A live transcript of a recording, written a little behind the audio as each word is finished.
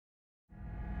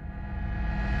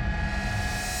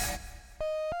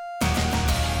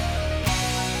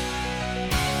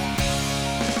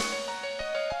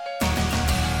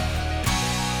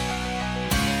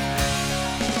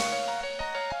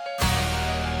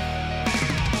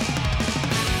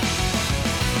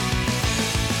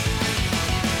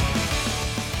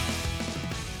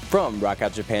From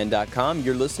rockoutjapan.com,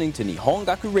 you're listening to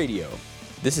Nihongaku Radio.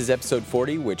 This is episode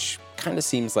 40, which kind of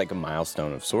seems like a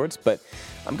milestone of sorts, but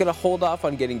I'm going to hold off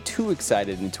on getting too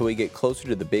excited until we get closer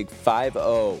to the big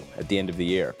 5-0 at the end of the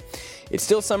year. It's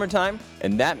still summertime,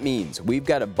 and that means we've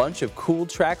got a bunch of cool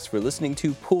tracks for listening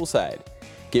to poolside.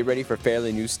 Get ready for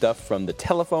fairly new stuff from The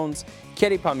Telephones,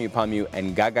 Keri Pamu Pamu,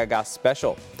 and Gagaga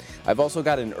Special. I've also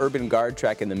got an Urban Guard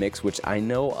track in the mix, which I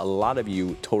know a lot of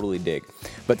you totally dig.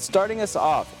 But starting us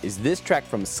off is this track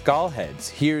from Skullheads.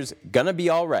 Here's Gonna Be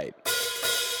Alright.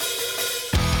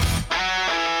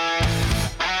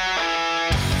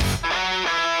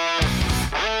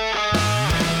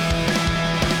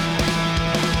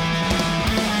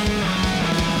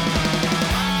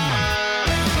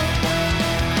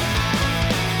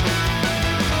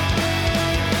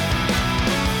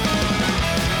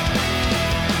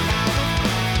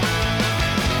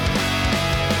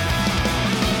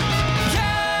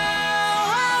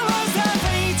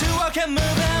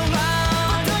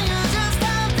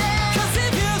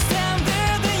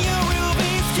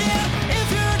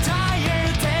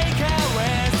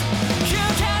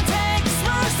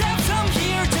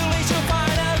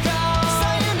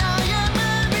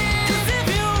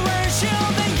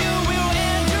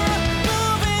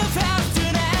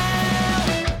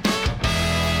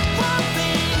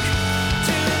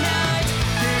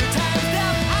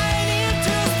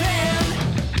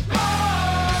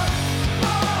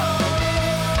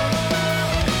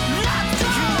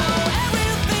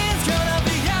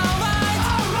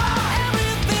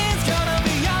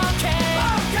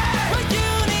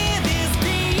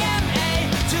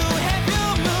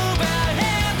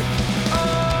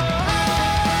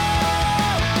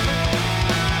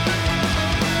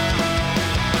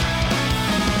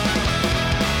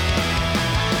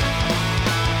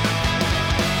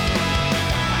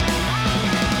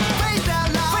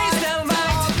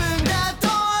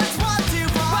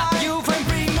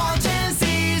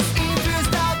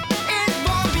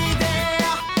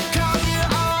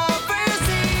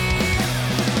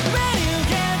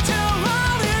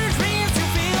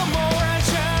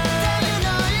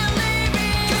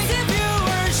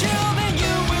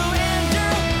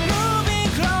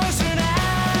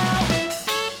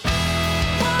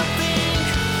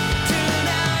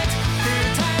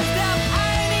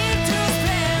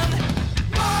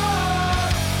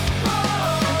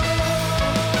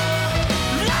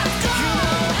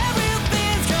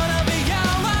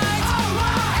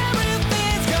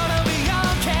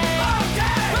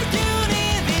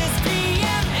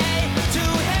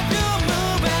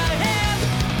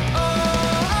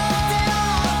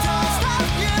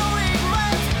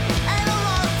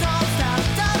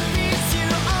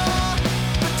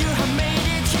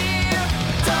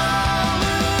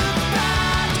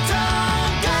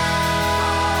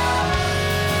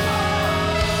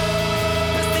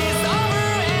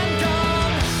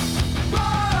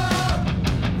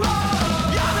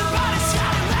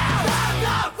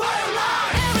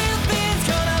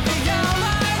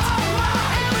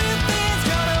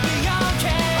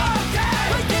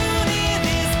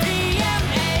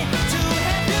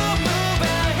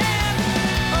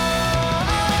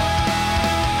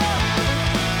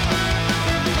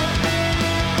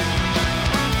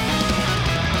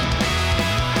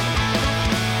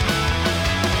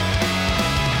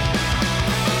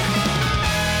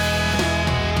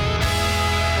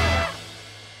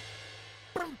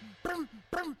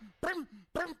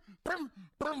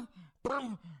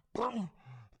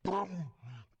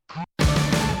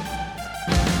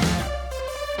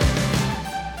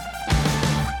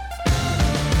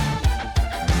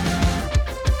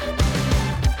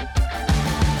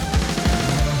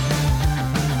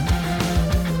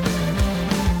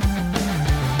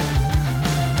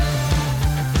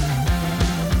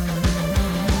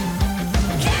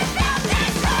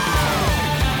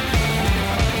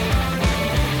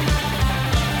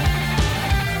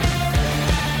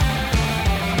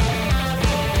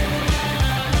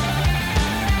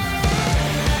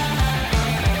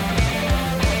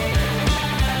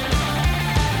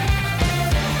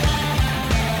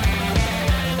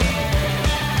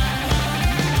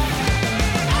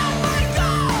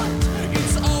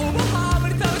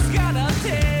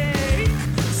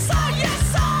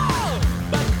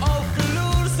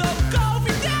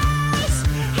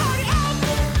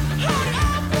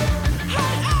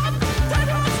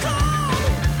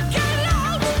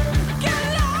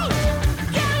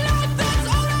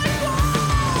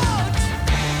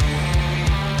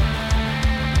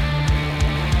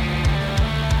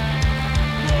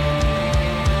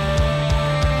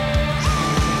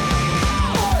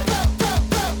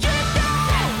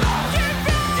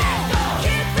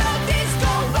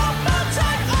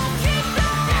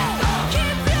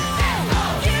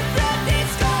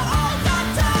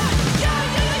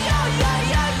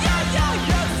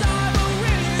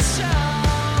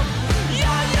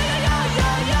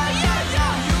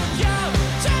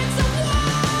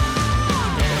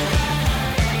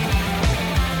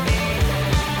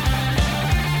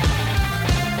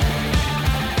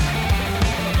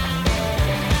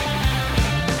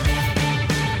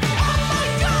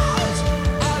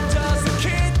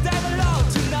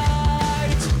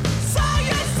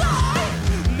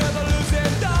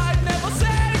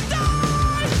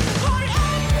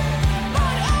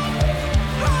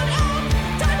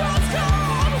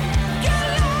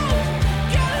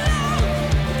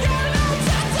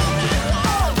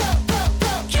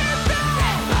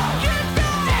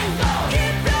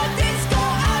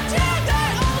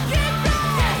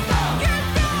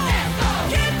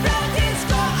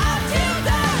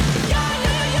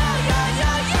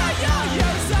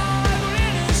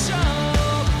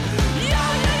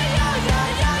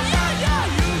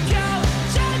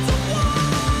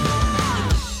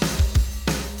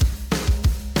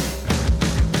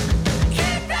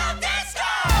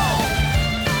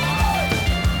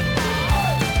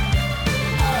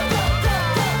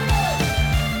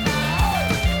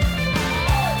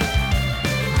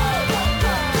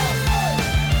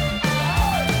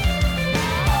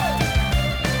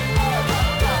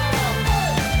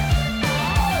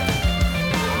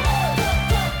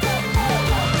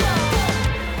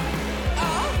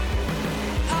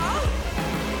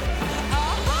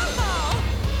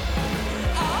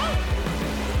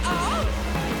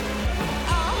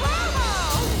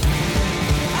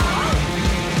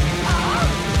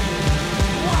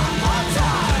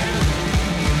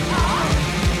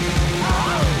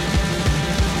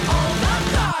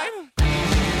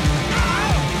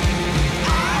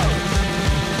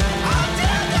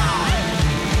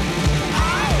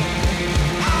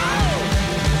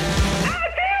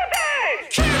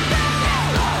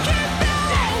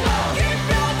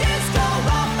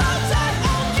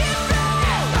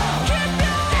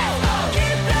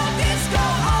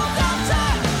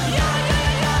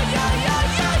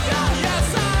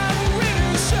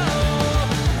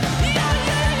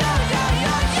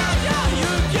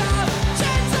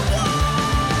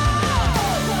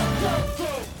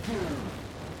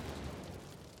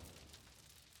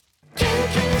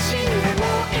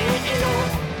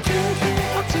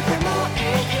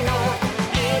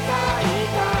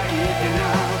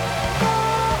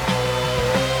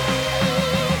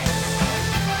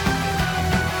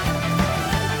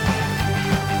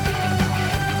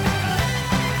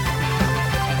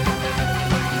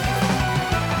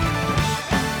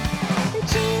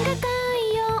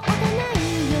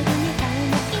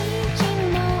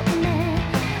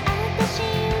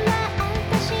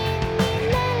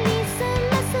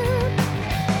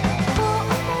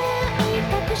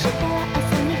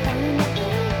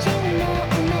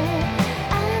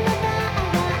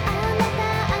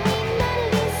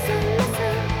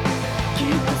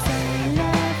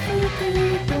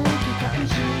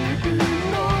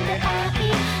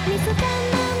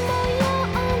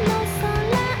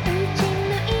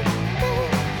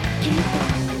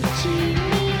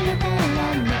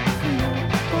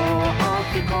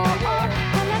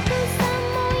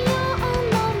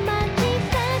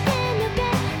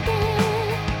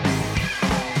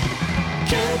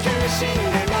 死んで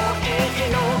もいい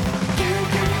の救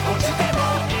急落ちても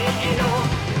いいの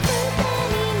二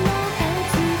人の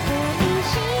初恋し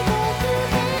ごく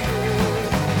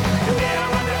出会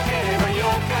わなければよ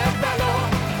かったの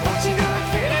落ちな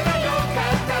ければよか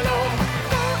ったの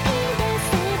恋で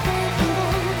世界が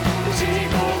地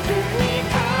獄に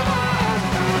変わっ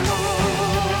たの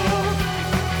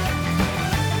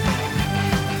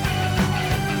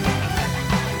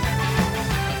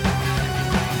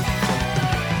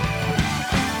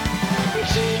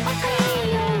記憶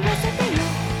に酔わせてよ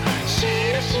印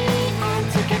を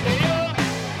つけてよ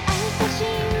私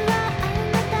はあ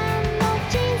なたの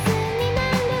地図にな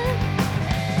る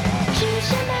汽車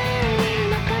の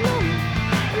中の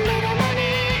メラマニ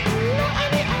ンの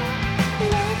網を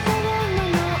レトロの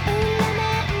裏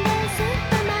面ですっ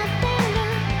と待ってる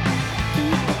き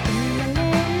っと生ま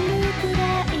れるくら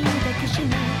い抱きし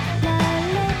めら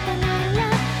れたなら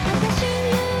私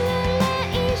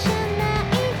幽霊じゃな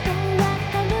いとわ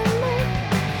かるの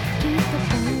きっと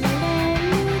生まれ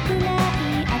るくら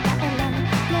い与えられ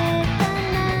た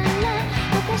なら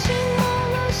私も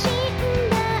死ん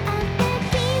だって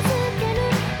気づける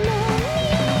のに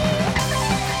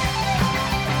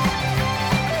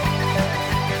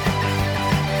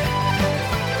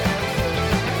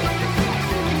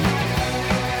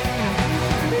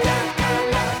だか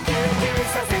ら救急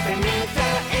させてみた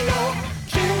いの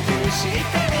救急して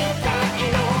みたい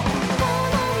のこ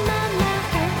のまま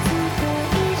初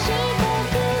恋しご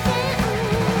く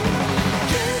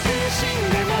救急死ん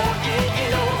でもいい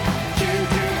の救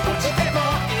急落ちても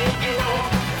いいの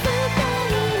二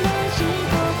人の地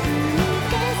獄に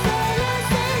消せや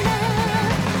せな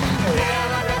出会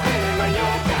わなければよ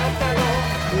かったの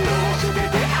どうして出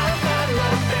会ったの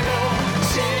っても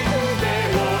死んで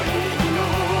もいいの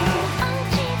落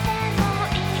ちても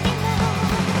いいの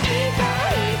痛い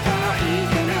痛い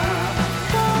けな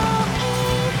遠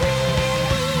い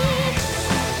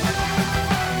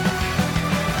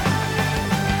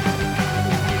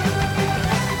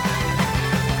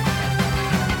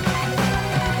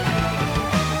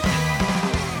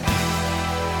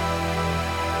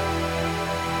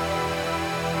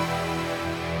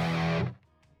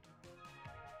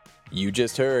You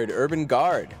just heard Urban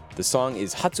Guard. The song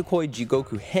is Hatsukoi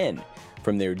Jigoku Hen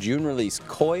from their June release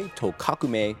Koi to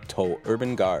Kakume to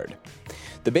Urban Guard.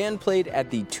 The band played at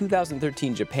the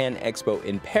 2013 Japan Expo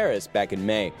in Paris back in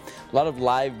May. A lot of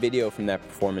live video from that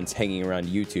performance hanging around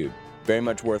YouTube. Very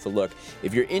much worth a look.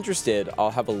 If you're interested,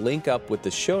 I'll have a link up with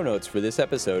the show notes for this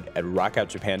episode at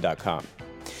rockoutjapan.com.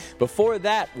 Before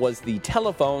that was the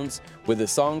Telephones with a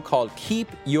song called Keep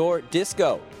Your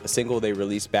Disco, a single they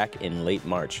released back in late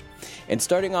March. And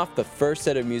starting off the first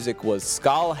set of music was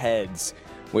Skullheads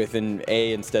with an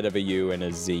A instead of a U and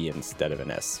a Z instead of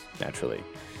an S, naturally.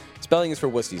 Spelling is for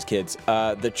wussies, kids.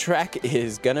 The track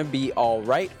is Gonna Be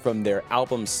Alright from their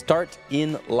album Start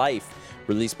in Life,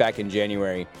 released back in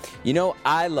January. You know,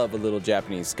 I love a little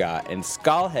Japanese ska, and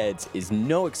Skullheads is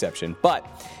no exception, but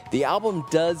the album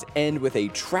does end with a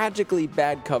tragically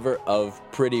bad cover of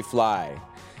Pretty Fly.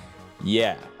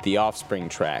 Yeah, the Offspring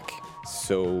track,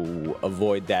 so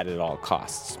avoid that at all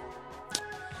costs.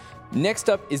 Next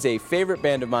up is a favorite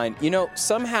band of mine. You know,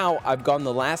 somehow I've gone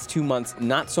the last 2 months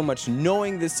not so much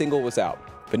knowing this single was out,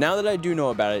 but now that I do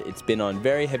know about it, it's been on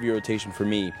very heavy rotation for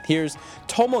me. Here's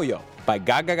Tomoyo by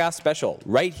Gagaga Special,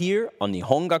 right here on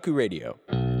Nihon Gaku Radio. 「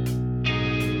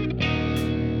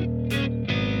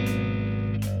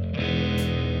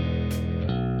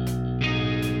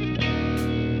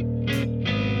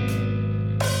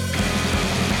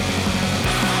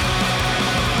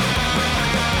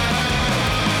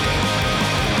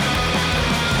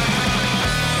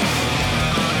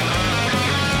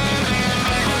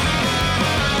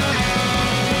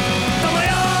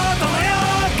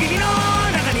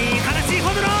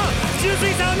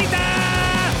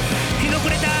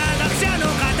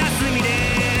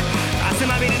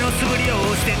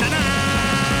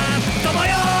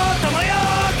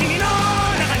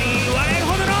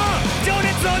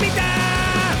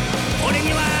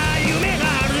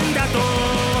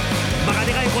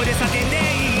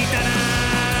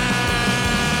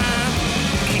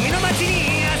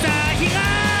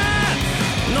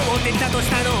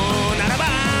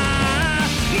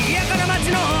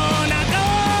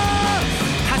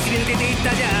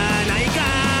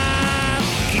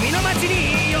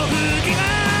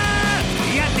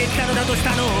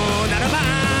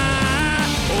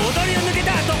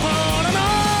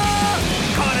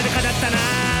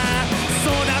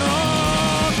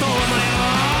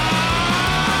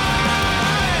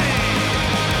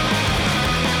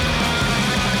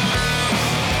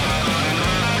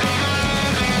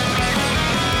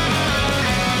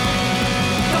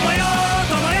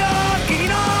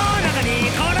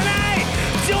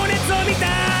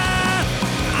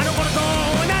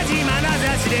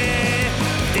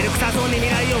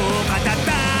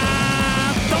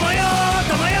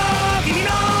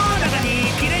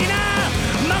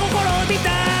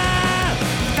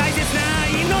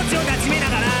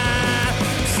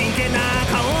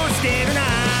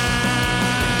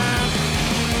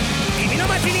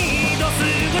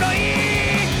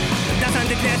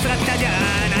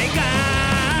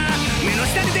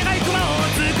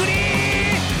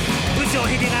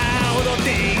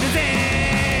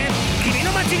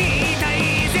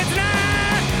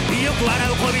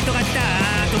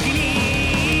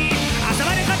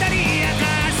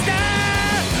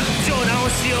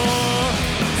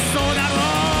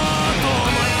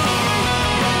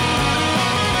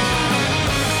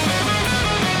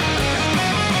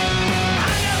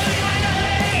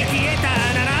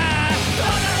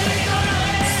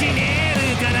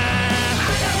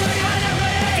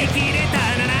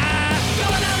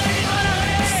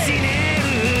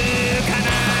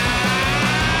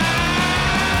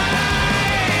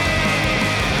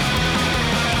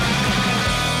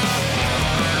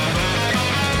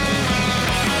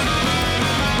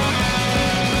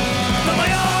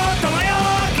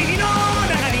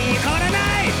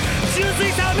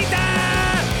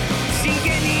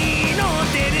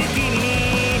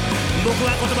僕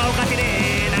は言葉をかけ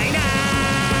れないな。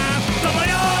友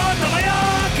よ友よ、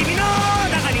君の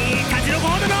中にたじろぐ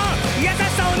ほどの優し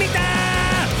さを見た。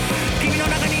君の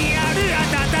中にある温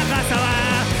かさ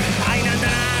は愛なんだ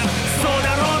な。そう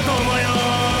だろうと思うよ。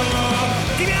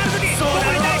君ある時僕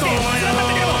に対して強かっ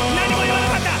たけど何も言わな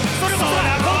かった。それこそが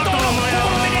本当の心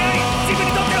であり、自分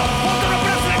にとっての本当のプ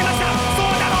ラスになりました。そ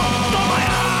うだろうと思う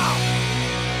よ。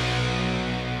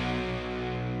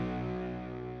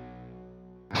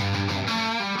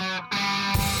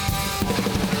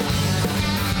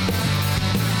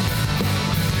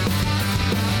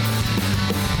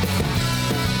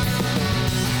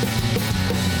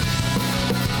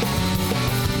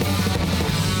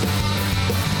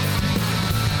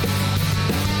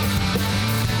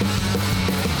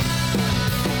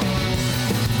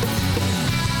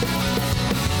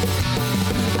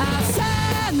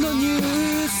朝のニュ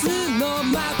ースの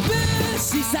眩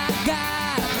しさが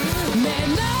目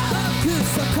の奥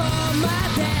底ま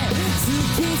で突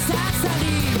き刺さり、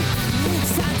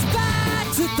殺伐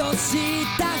とし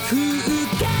た風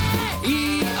景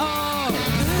を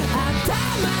頭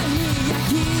に焼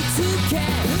き付け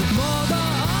戻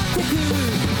ってく。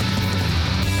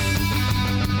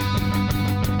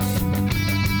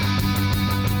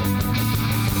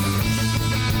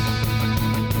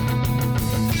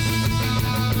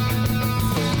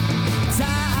ざ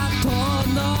っと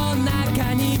の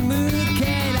中に向け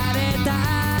られた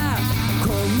こ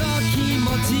の気持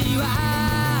ちは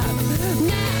なん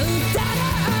だろ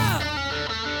う。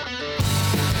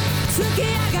突き上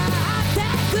がって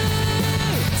く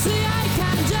強い感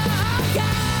情が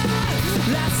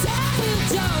螺旋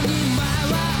状に回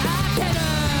ってる。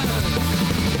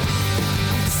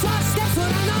そして空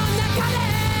の中で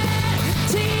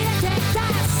散れてた。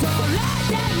それ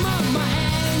でも前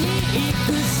に行く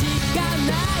しか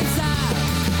ないさ。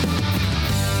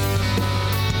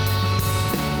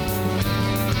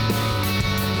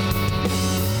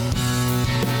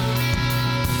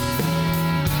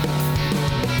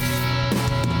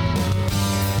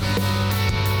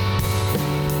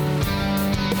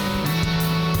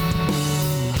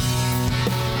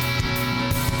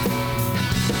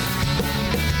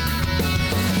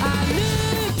歩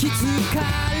き疲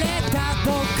れた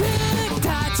僕た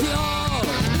ちを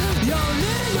夜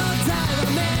のざわ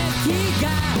めきが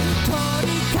取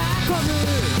り囲む。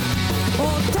音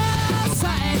さ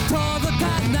え届か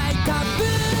ないカプ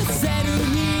セル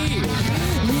に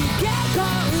逃げ込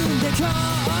んで今日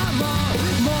も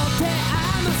持て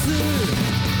余す。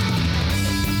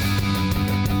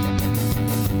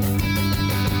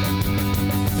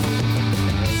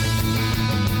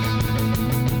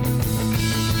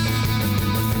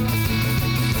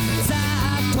ざ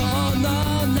っとの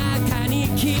中に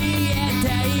消えて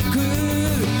いく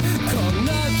この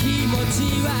気持ち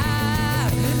は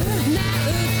なん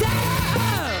だろ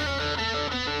う。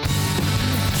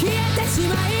消えてしま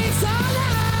いそうな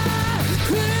古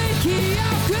い記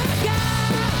憶が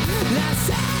螺旋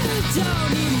状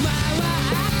に回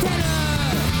ってる。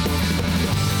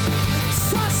そ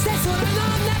して空の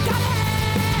中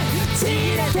で散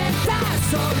れてた。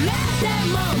それで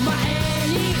も前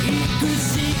に行くし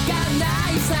かな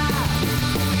いさ。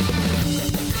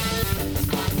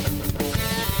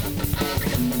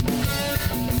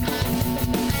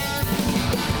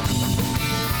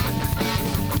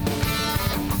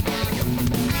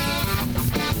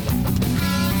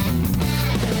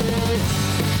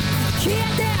消えて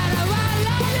現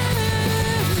れる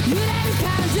揺れる感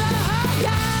情が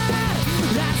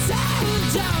螺旋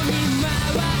状に回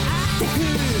ってく。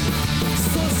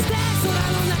そして空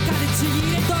の中でちぎ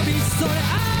れ飛び、それ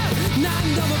を何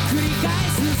度も繰り返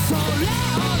す。それ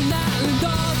を何度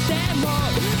でも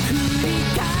繰り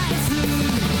返す。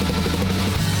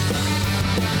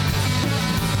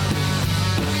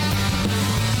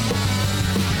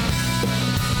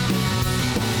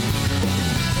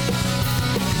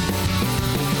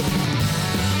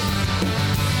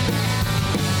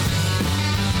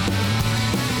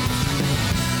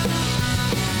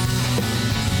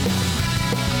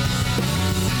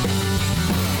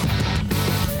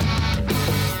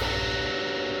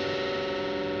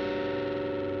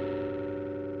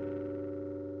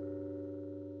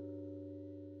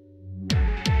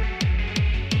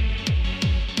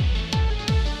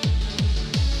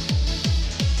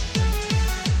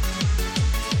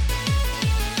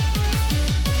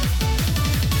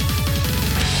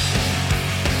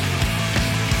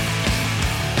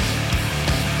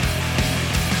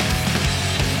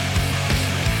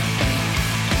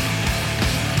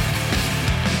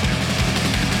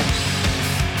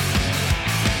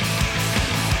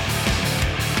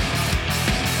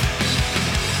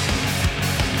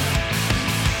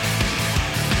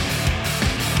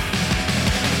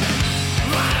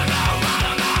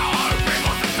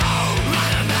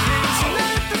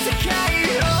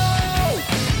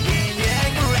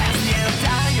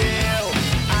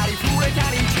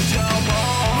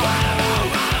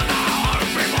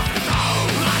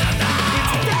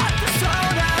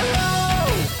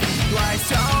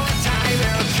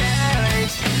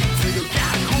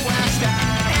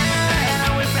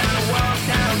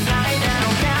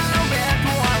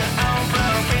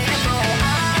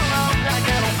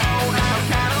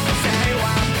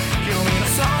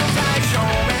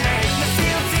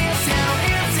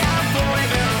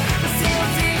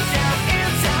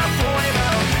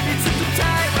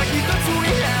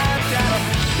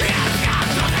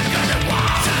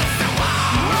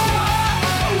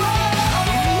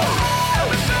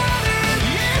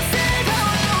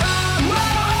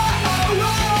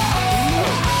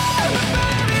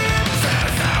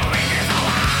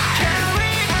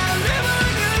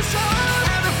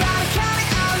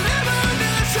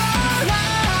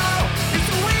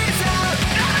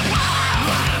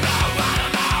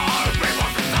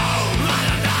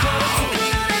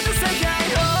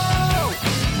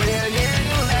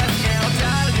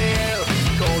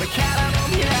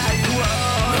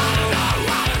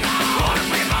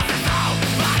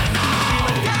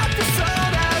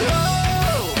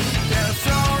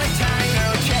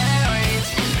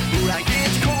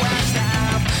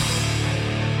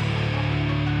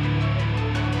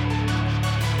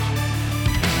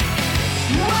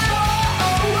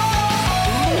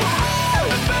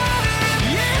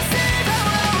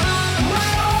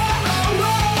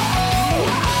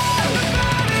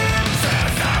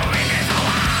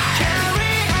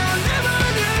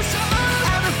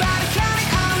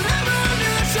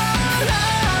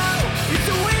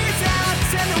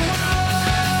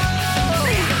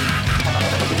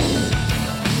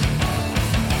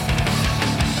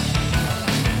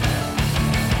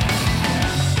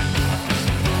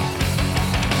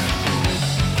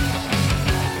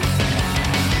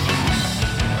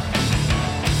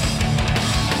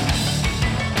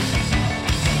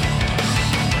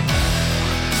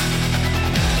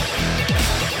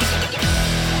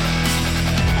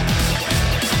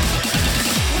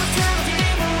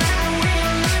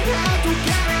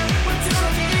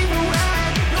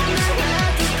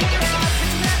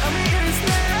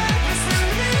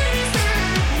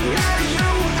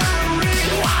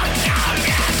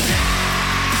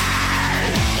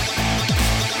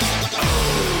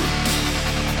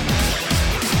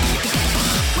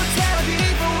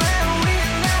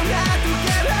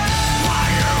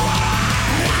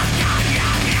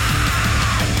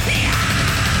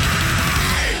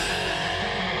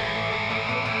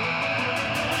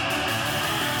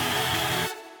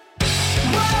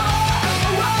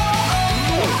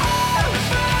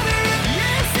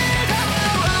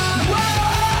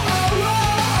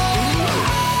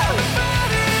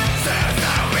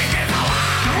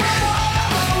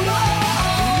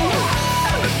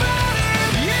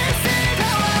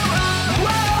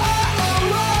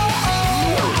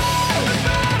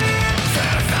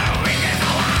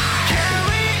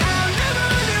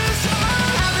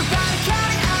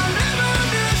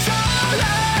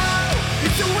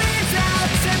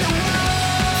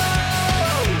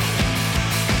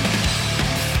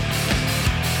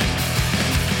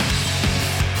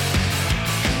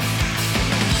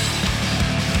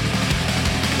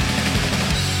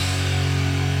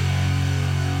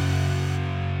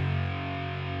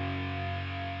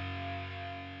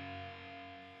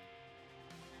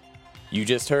You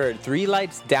just heard Three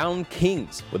Lights Down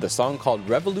Kings with a song called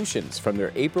Revolutions from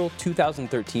their April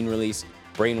 2013 release,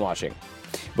 Brainwashing.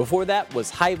 Before that was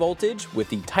High Voltage with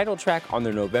the title track on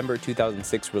their November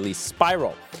 2006 release,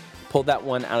 Spiral. Pulled that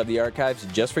one out of the archives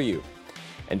just for you.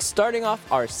 And starting off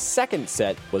our second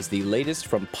set was the latest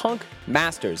from Punk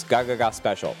Masters, Gaga Ga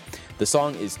Special. The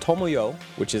song is Tomoyo,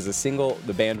 which is a single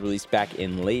the band released back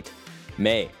in late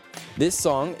May. This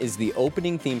song is the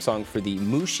opening theme song for the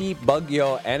Mushi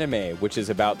Bugyo anime, which is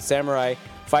about samurai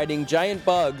fighting giant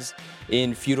bugs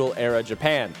in feudal era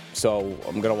Japan. So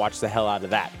I'm gonna watch the hell out of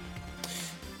that.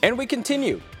 And we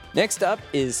continue. Next up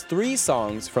is 3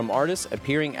 songs from artists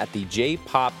appearing at the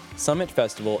J-Pop Summit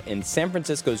Festival in San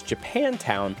Francisco's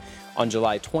Japantown on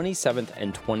July 27th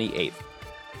and 28th.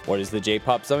 What is the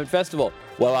J-Pop Summit Festival?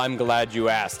 Well, I'm glad you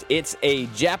asked. It's a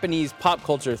Japanese pop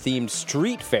culture themed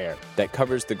street fair that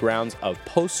covers the grounds of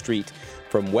Post Street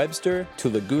from Webster to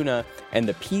Laguna and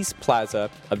the Peace Plaza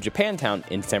of Japantown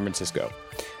in San Francisco.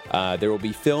 There will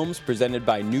be films presented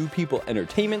by New People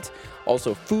Entertainment,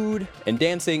 also food and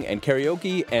dancing and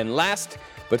karaoke, and last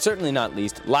but certainly not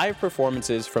least, live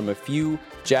performances from a few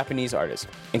Japanese artists,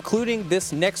 including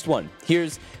this next one.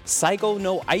 Here's Saigo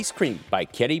no Ice Cream by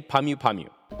Keri Pamu Pamu.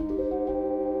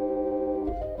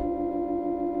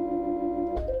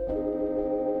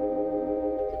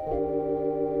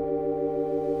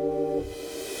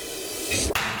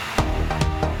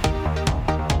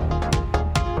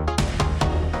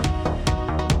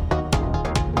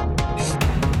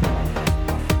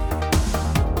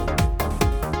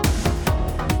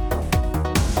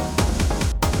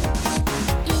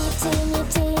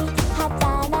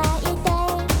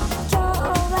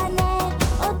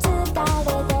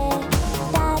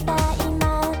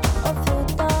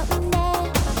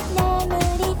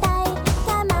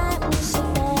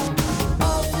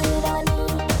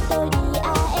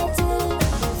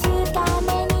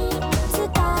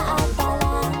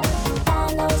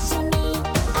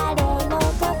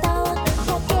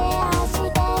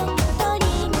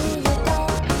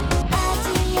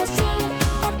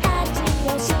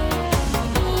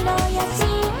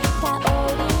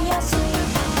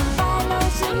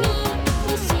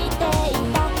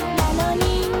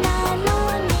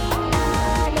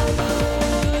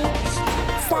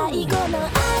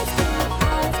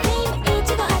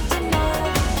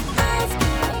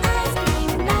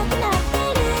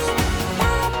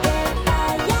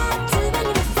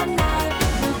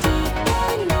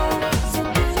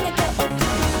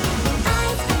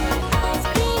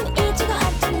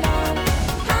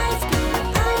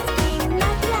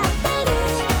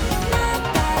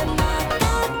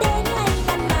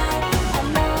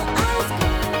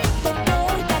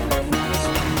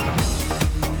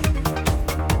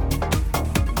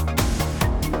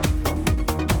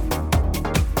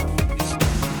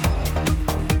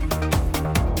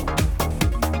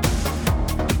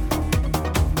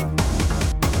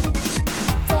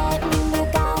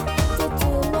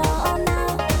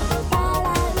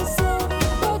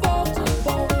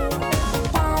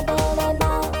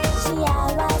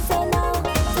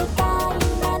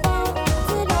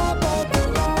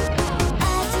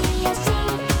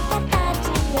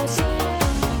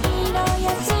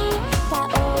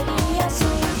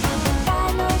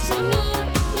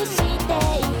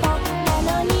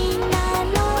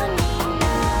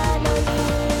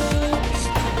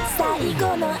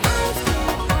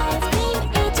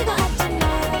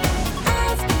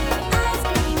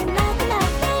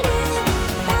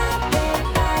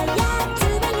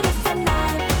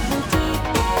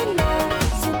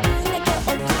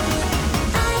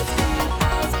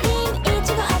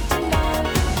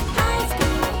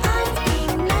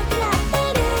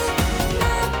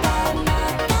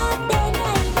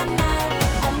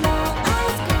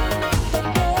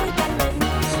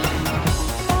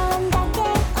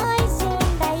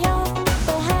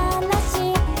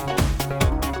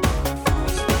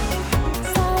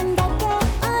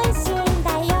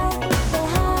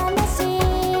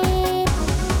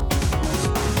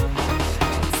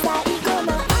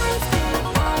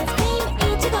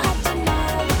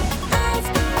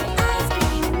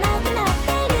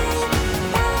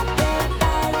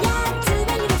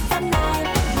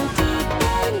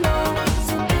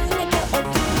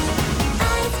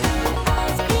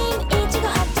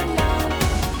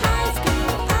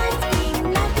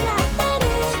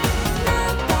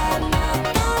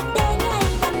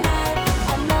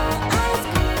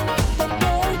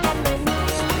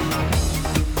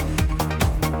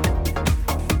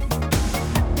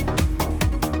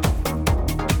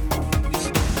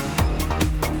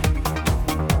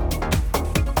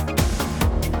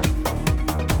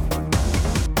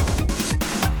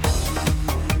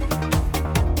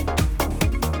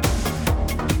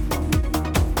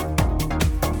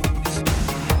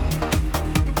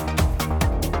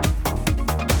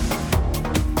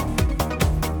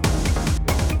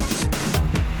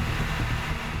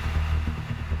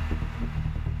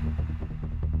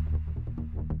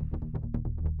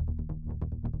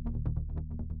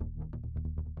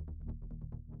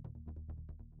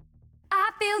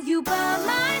 feel you by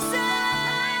my side.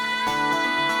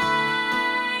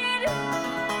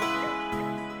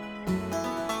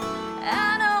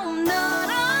 I know I'm not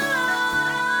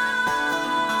alone.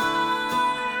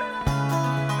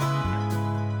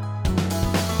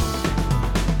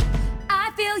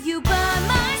 I feel you by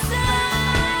my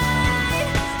side.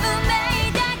 運命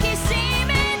抱きし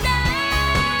めた。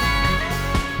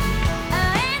会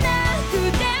えなく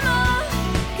ても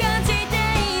感じて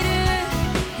いる。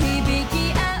響き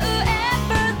合う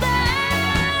everyday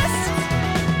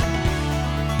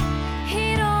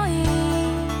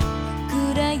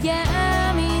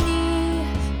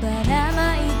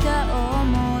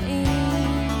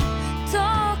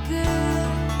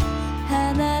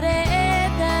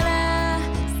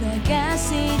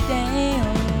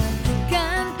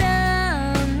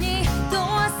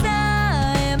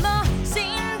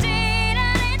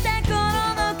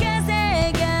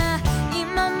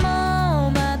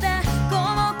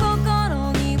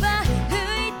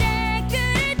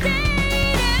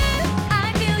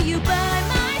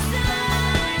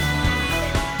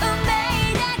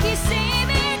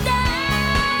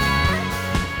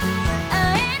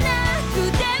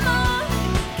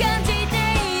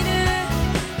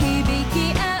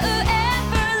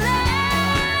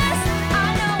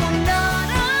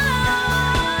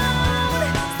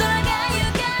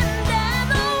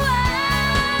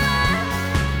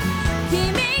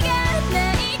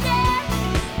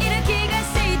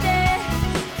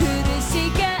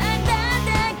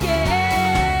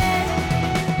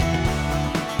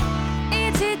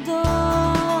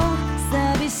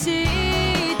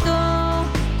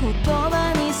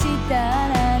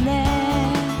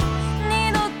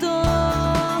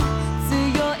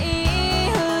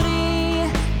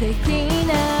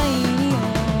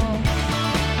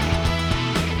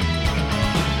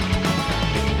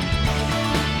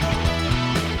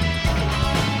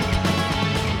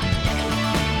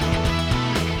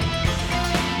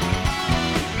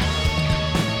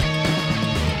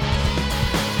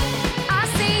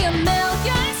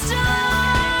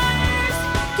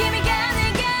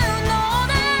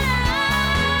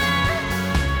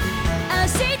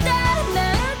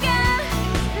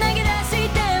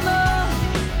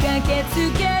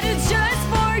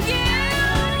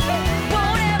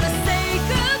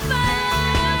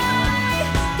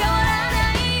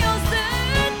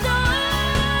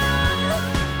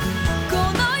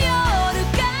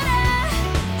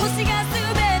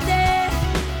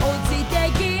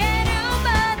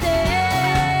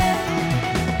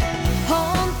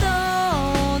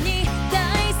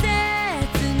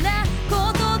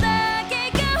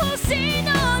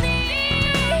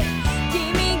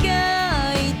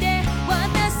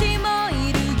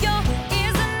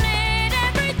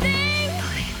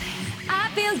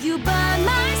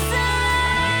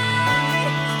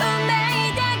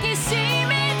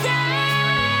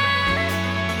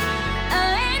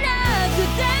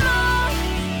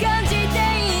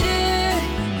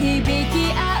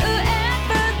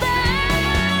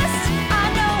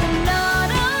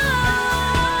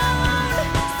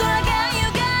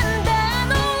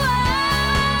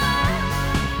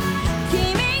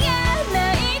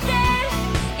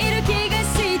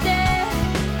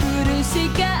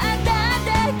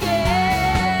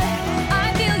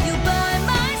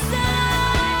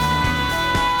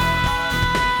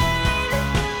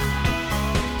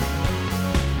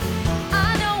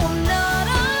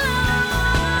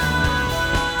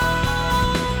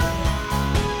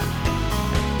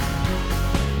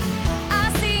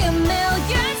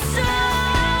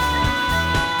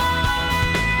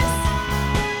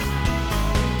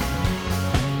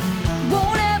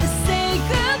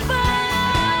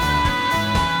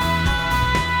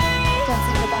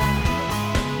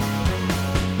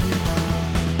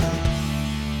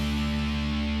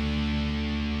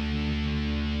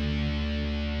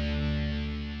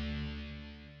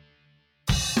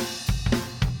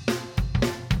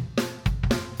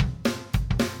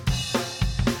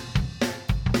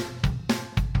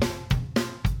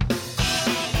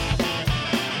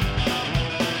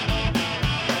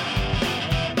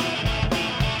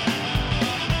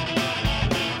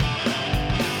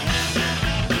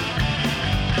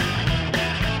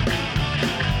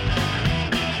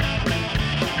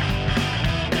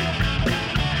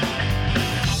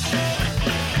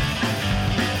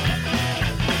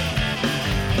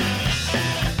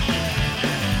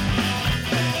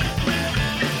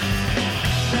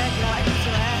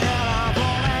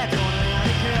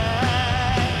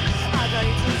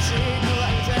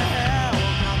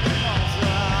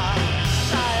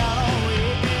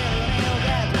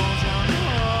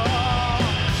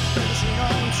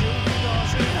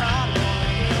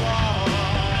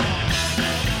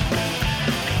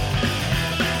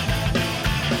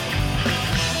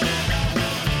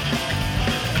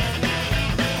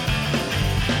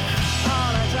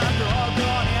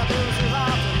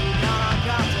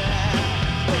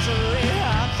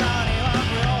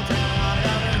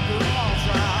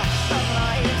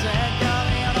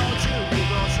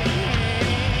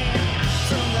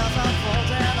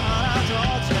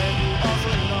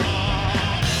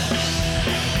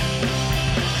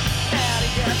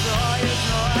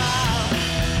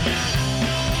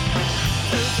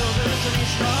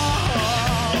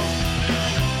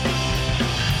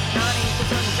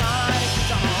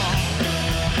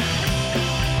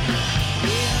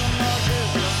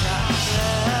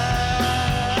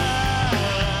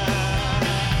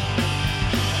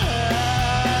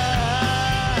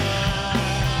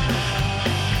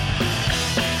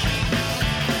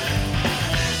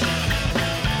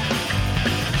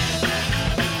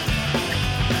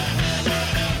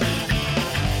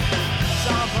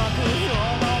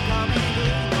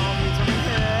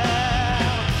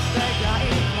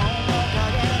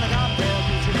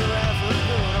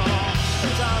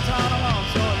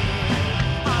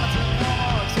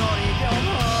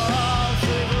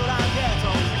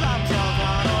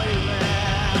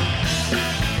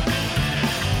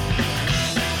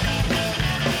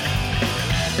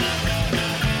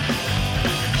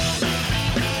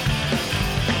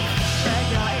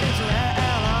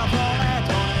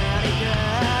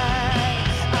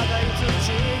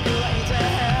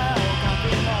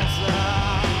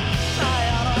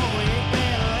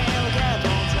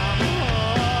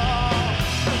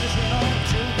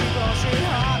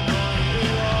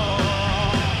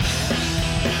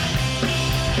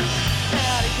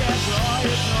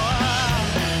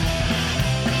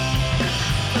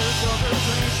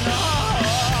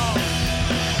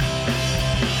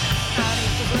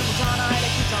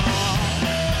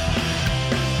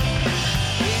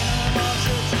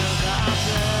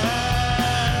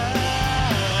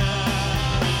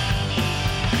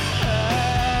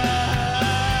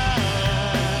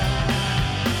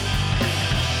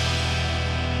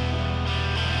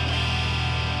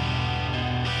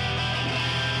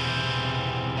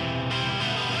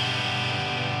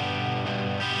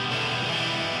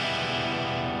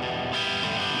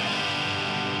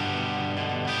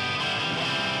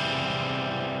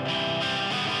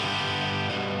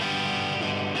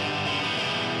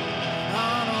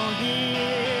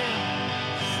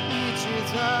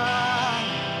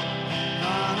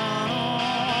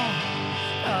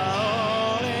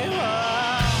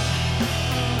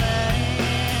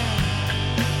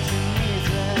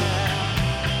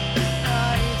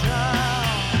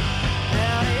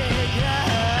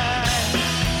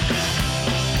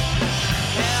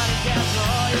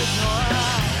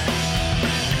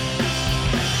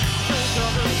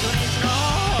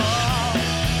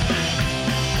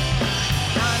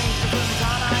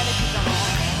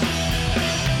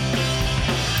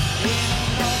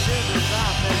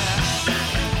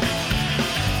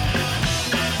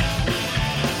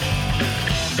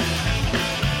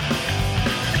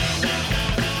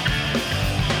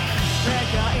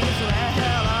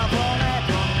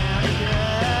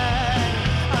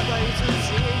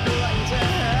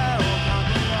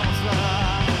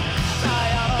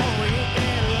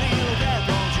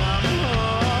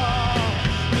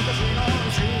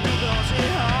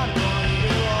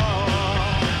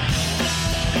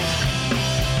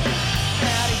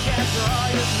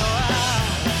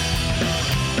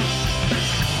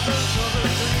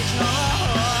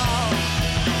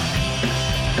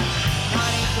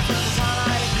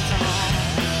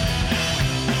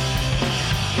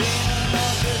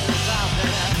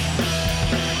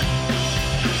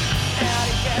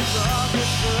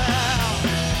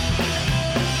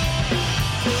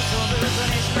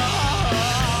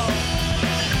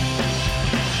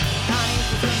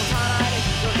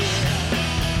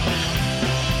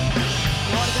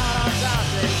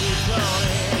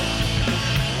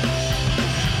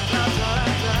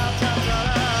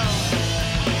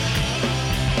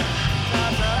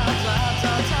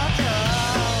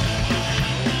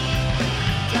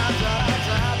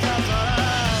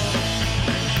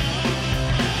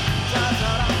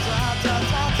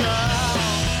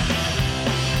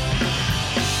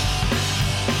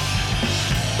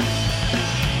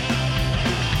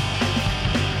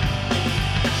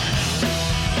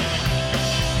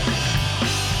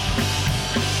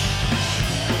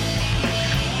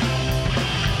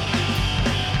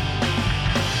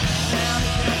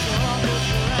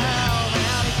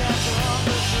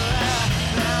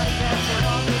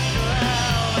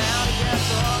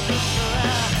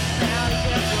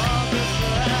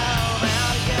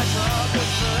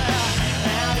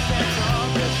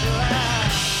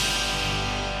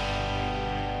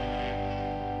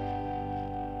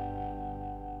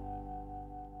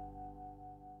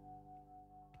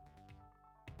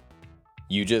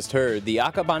You just heard the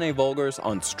Akabane Vulgars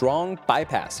on Strong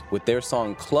Bypass with their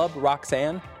song Club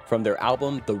Roxanne from their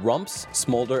album The Rumps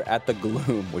Smolder at the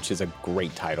Gloom, which is a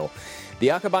great title. The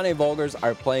Akabane Vulgars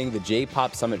are playing the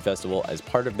J-Pop Summit Festival as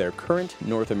part of their current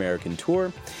North American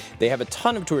tour. They have a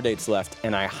ton of tour dates left,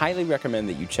 and I highly recommend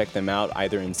that you check them out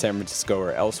either in San Francisco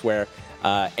or elsewhere.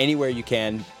 Anywhere you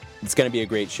can. It's going to be a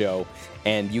great show,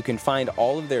 and you can find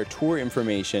all of their tour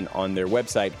information on their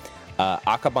website,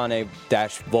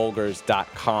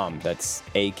 akabane-vulgars.com. That's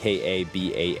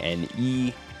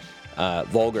A-K-A-B-A-N-E,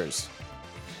 Vulgars.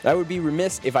 I would be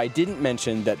remiss if I didn't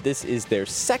mention that this is their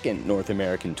second North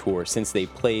American tour since they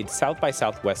played South by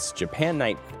Southwest's Japan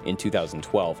Night in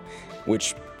 2012,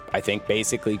 which I think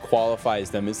basically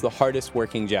qualifies them as the hardest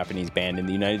working Japanese band in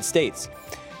the United States.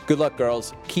 Good luck,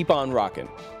 girls. Keep on rockin'.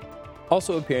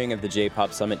 Also appearing at the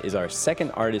J-Pop Summit is our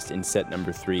second artist in set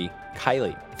number 3,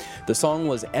 Kylie. The song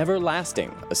was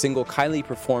Everlasting, a single Kylie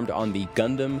performed on the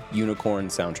Gundam Unicorn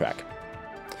soundtrack.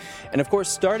 And of course,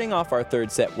 starting off our third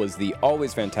set was the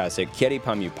always fantastic Kyeri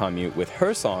Pamyu Pamyu with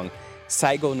her song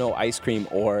Saigo no Ice Cream,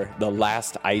 or The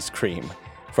Last Ice Cream,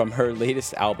 from her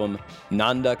latest album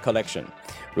Nanda Collection,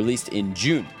 released in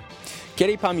June.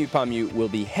 Kyeri Pamyu Pamyu will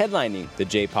be headlining the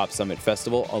J-Pop Summit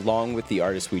Festival along with the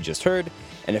artist we just heard,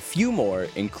 and a few more,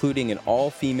 including an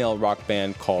all-female rock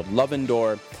band called Love and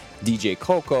Door, DJ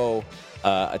Coco,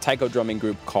 a taiko drumming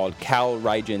group called Kal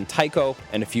Raijin Taiko,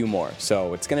 and a few more.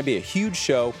 So it's going to be a huge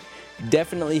show.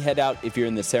 Definitely head out if you're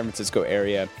in the San Francisco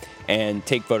area and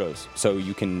take photos so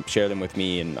you can share them with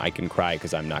me and I can cry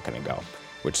because I'm not going to go,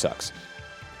 which sucks.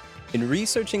 In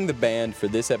researching the band for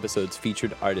this episode's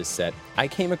featured artist set, I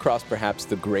came across perhaps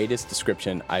the greatest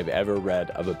description I've ever read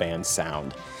of a band's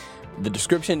sound. The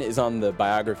description is on the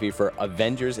biography for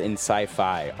Avengers in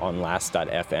Sci-Fi on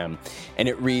Last.fm, and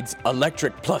it reads,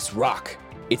 "Electric plus rock.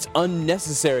 It's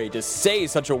unnecessary to say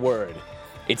such a word.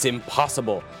 It's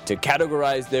impossible to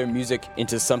categorize their music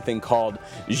into something called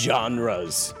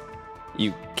genres."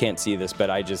 You can't see this, but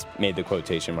I just made the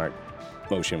quotation mark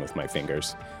motion with my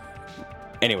fingers.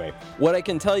 Anyway, what I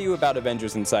can tell you about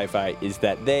Avengers in Sci-Fi is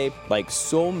that they, like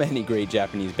so many great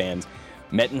Japanese bands,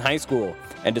 met in high school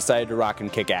and decided to rock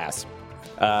and kick ass.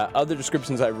 Other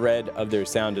descriptions I've read of their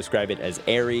sound describe it as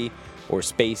airy or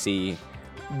spacey.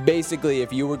 Basically,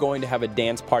 if you were going to have a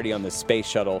dance party on the space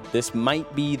shuttle, this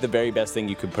might be the very best thing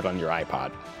you could put on your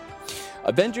iPod.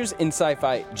 Avengers in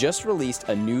Sci-Fi just released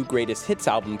a new greatest hits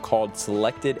album called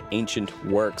Selected Ancient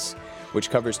Works, which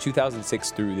covers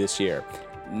 2006 through this year.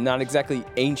 Not exactly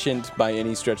ancient by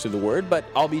any stretch of the word, but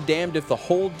I'll be damned if the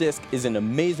whole disc isn't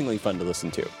amazingly fun to listen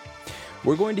to.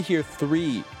 We're going to hear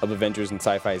 3 of Avengers in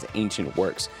Sci-Fi's ancient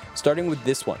works, starting with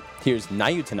this one. Here's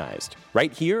Nayutanized,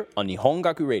 right here on Nihon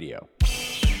Gaku Radio. 「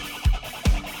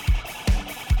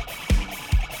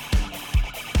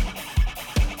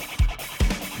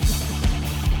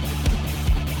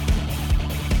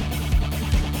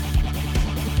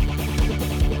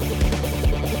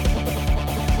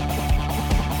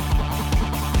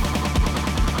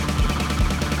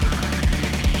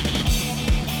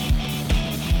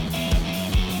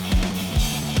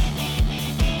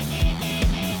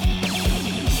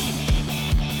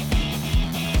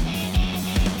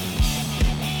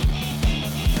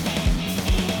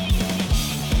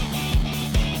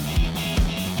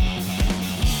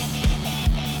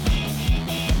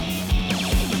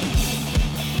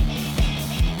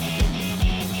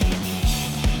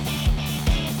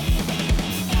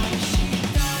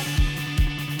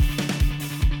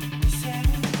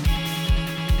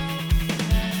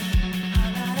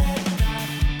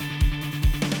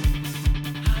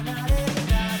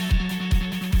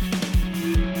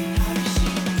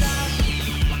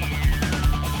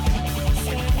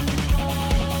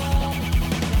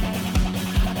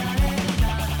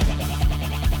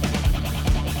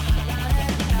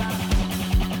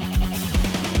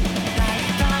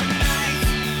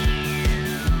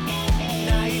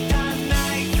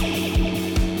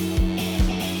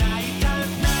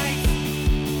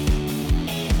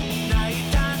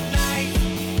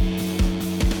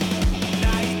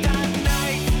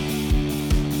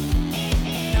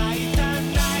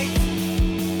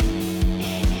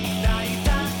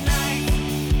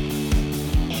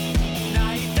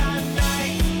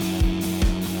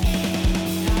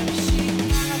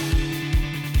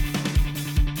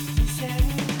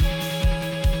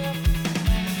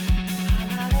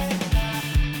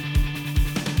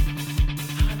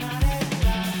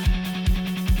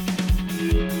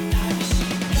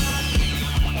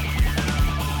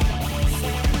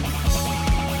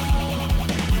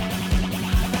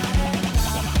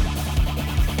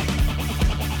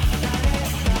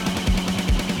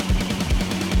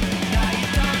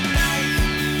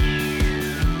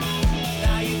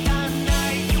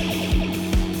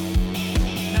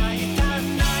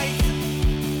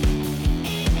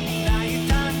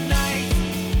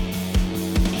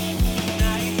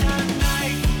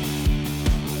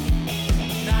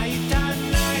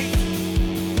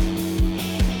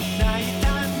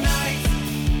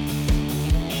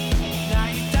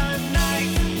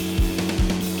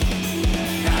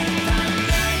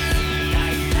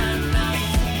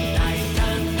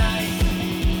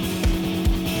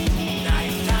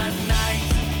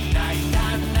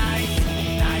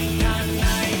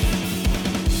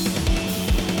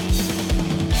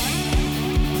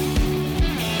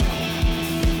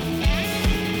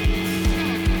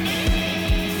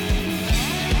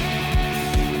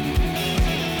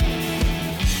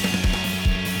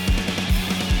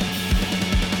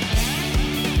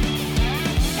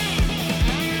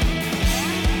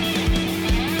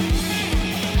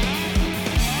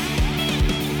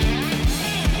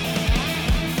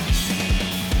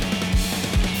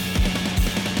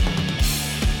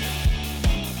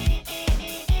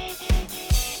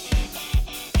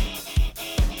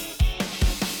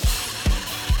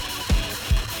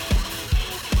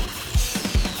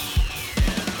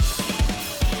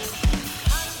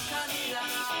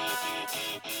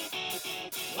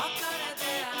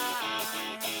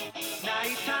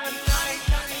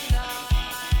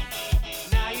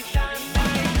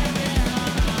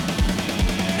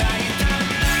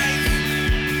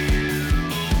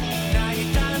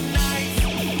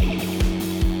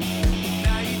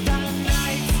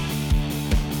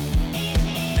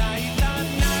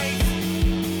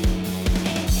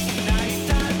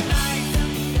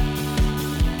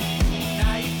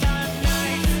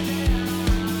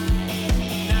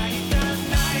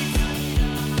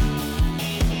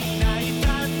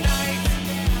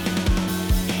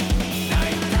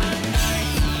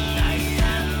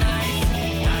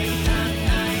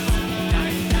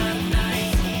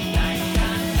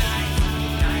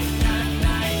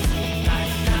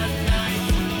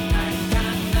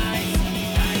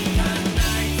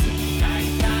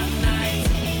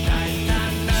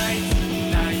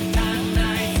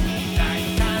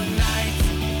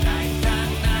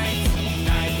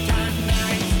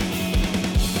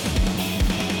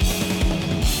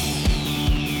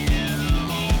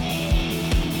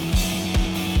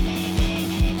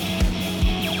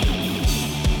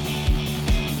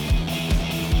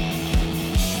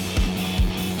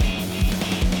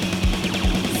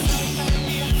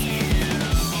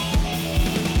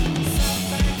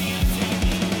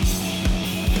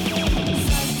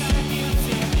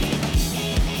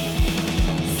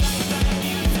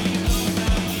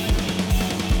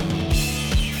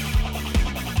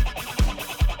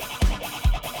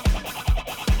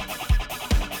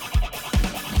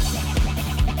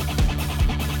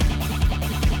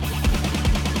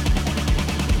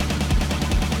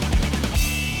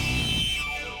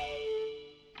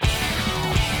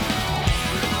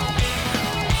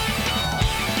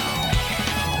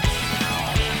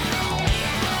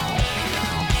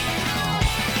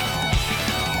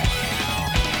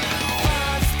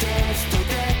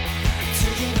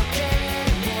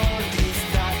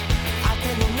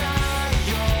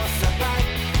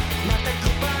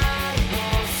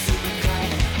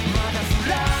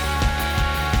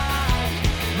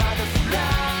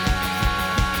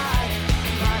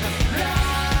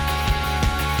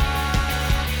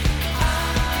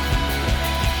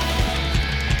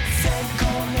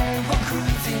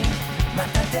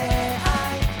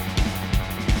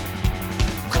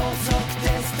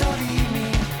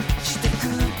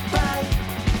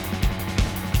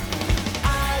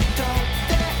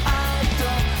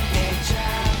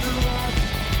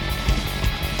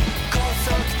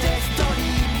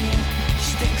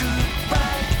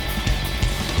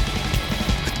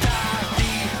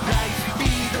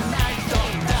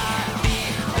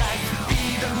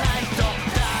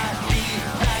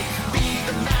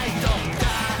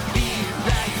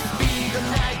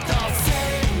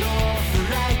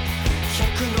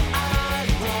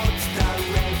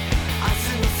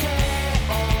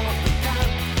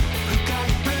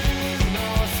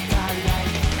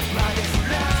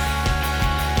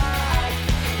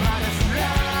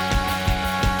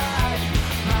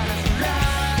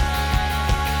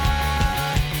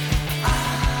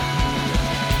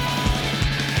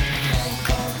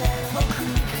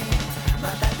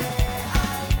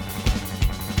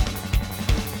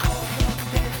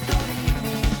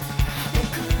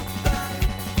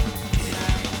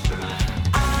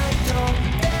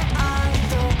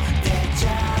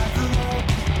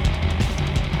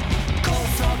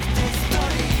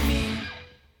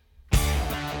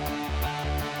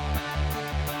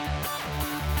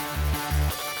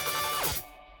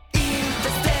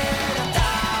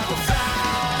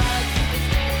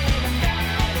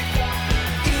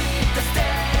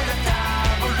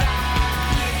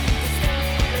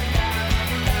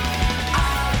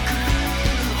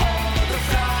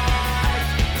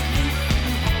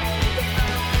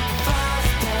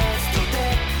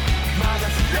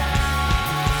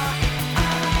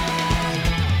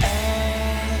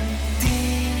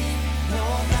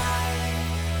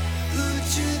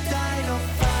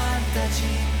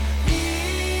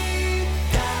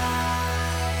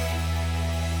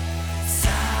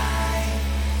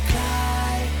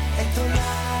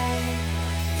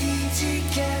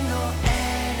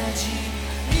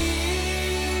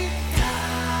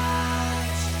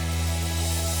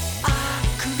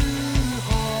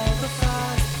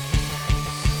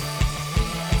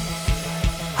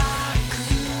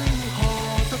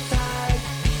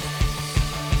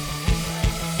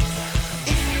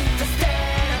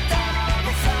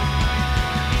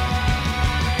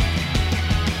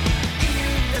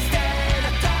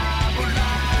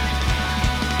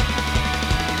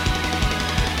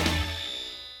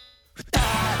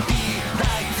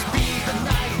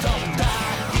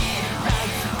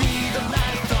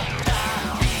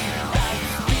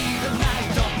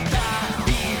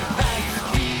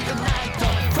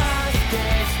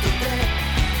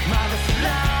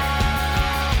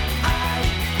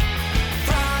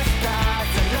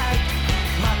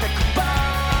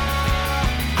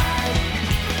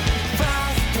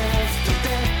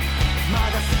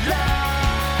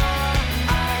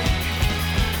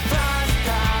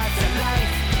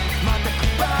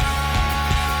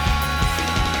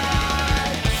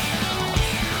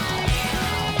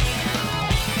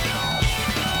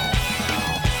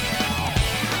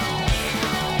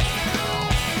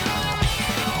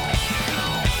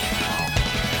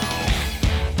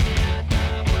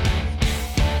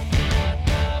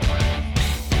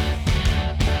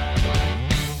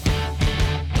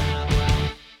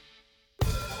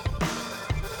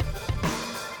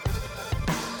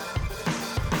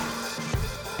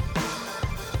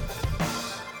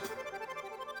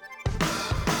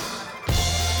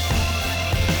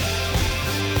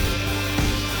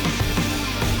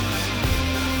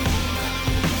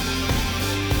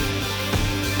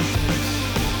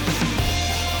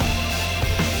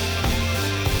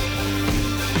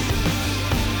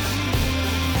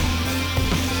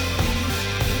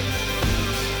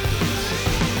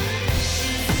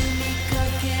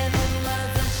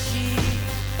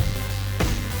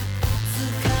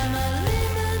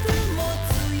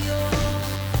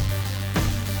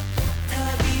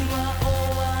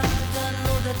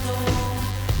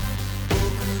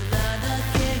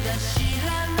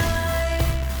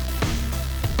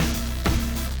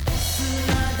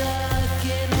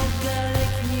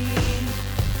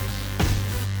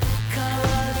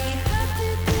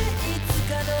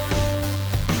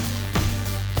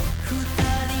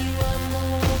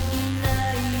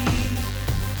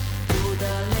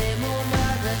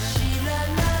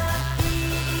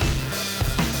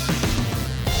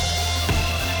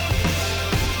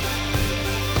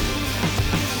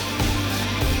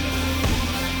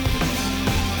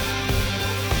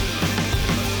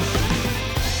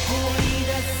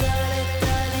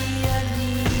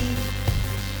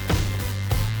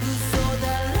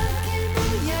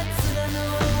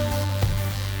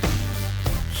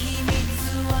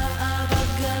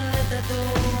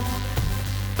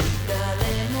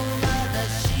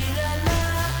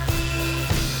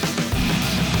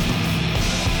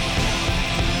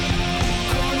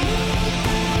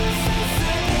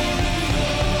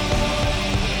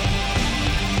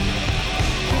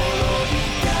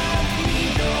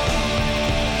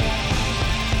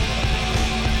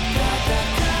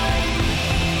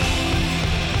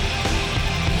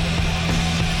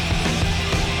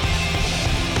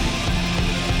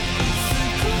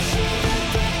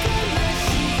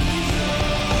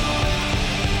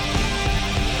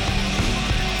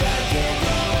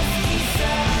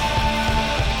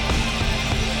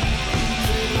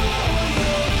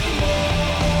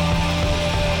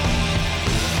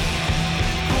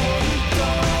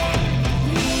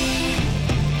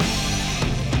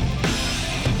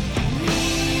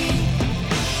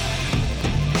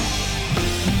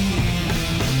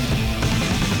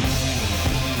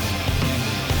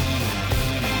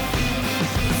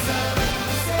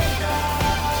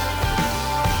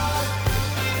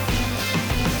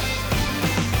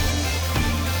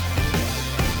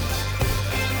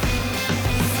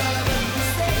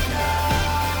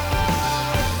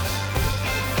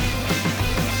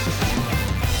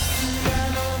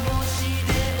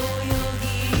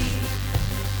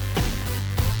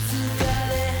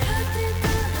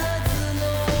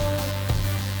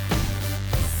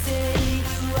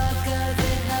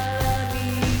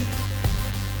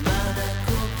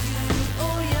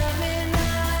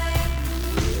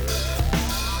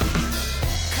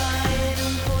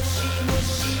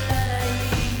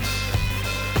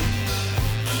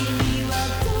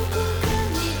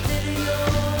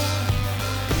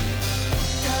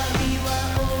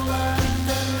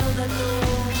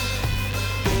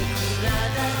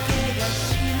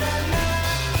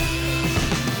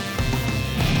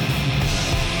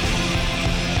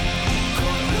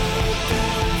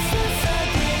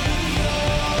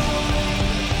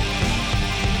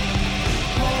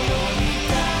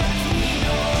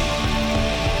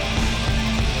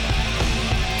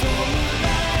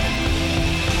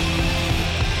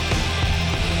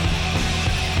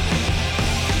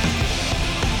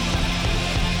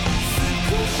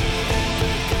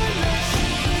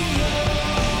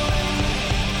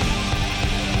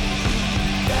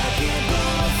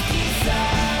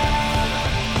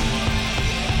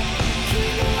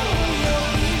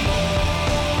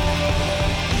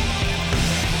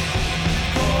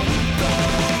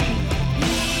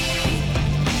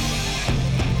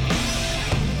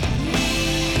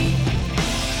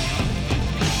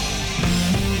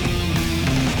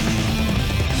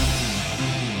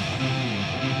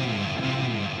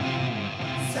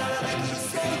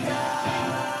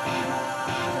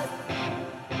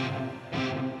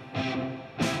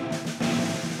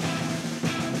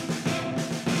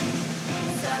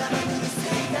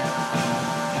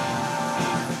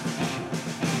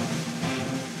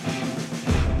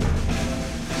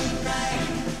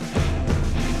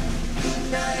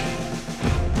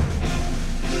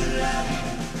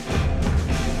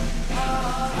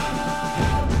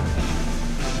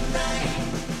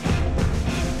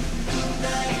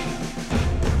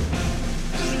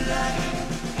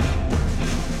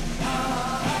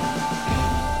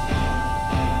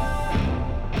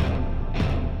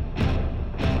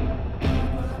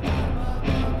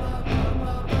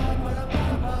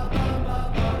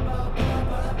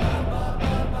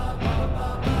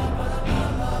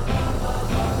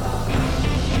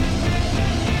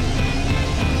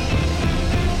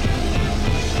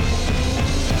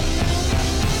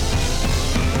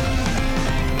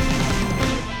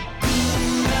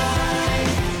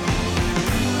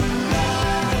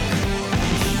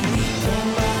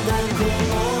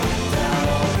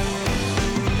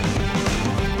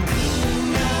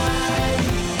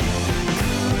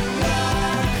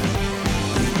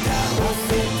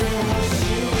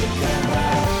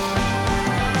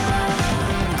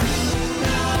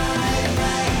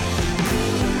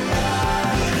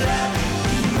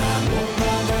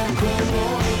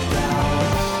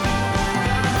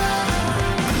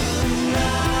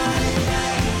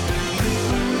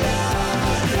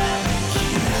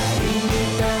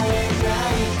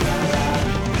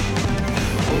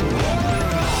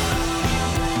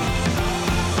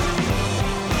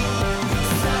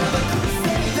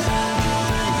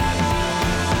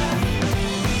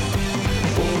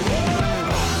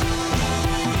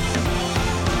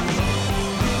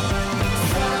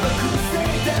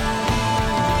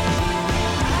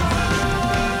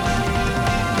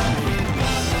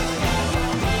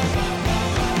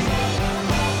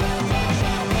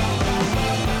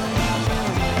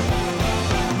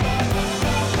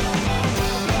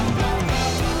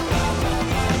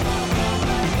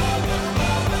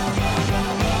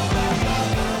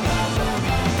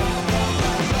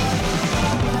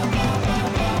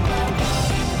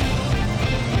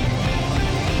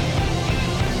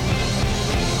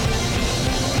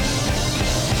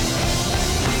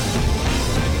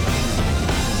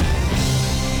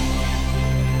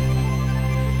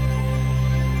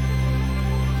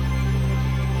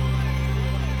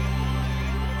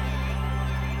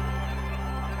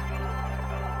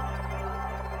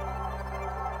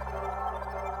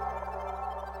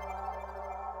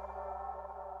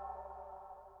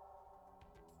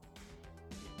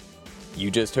You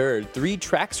just heard 3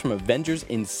 tracks from Avengers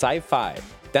in Sci-Fi.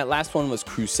 That last one was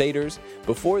Crusaders.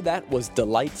 Before that was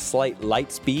Delight Slight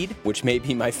Lightspeed, which may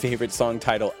be my favorite song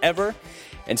title ever.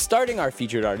 And starting our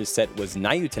featured artist set was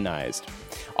Nayutanized.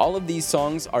 All of these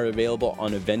songs are available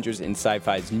on Avengers in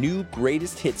Sci-Fi's new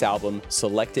greatest hits album,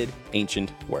 Selected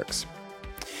Ancient Works.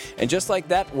 And just like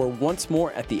that, we're once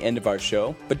more at the end of our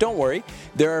show. But don't worry,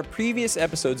 there are previous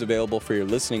episodes available for your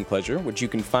listening pleasure, which you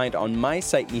can find on my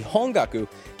site Nihongaku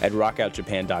at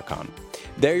rockoutjapan.com.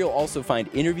 There you'll also find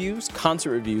interviews,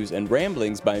 concert reviews, and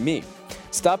ramblings by me.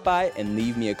 Stop by and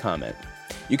leave me a comment.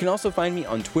 You can also find me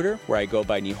on Twitter, where I go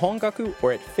by Nihongaku,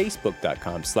 or at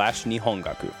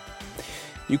facebook.com/Nihongaku.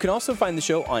 You can also find the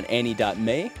show on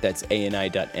ani.me, that's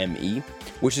ani.me,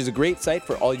 which is a great site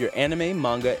for all your anime,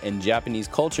 manga, and Japanese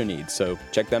culture needs, so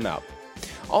check them out.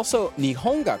 Also,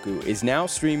 Nihongaku is now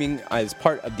streaming as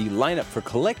part of the lineup for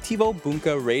Collectivo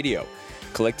Bunka Radio.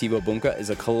 Collectivo Bunka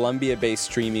is a Colombia-based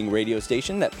streaming radio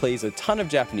station that plays a ton of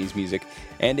Japanese music,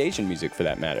 and Asian music for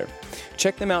that matter.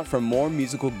 Check them out for more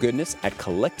musical goodness at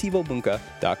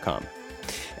collectivobunka.com.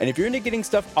 And if you're into getting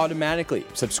stuff automatically,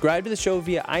 subscribe to the show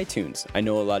via iTunes. I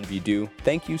know a lot of you do.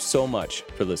 Thank you so much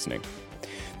for listening.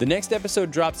 The next episode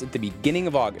drops at the beginning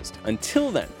of August. Until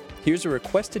then, here's a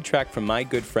requested track from my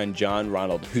good friend John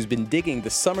Ronald, who's been digging the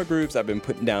summer grooves I've been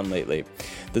putting down lately.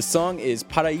 The song is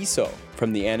Paraiso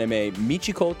from the anime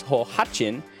Michiko to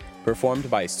Hatchin,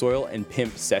 performed by Soil and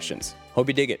Pimp Sessions. Hope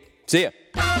you dig it. See ya!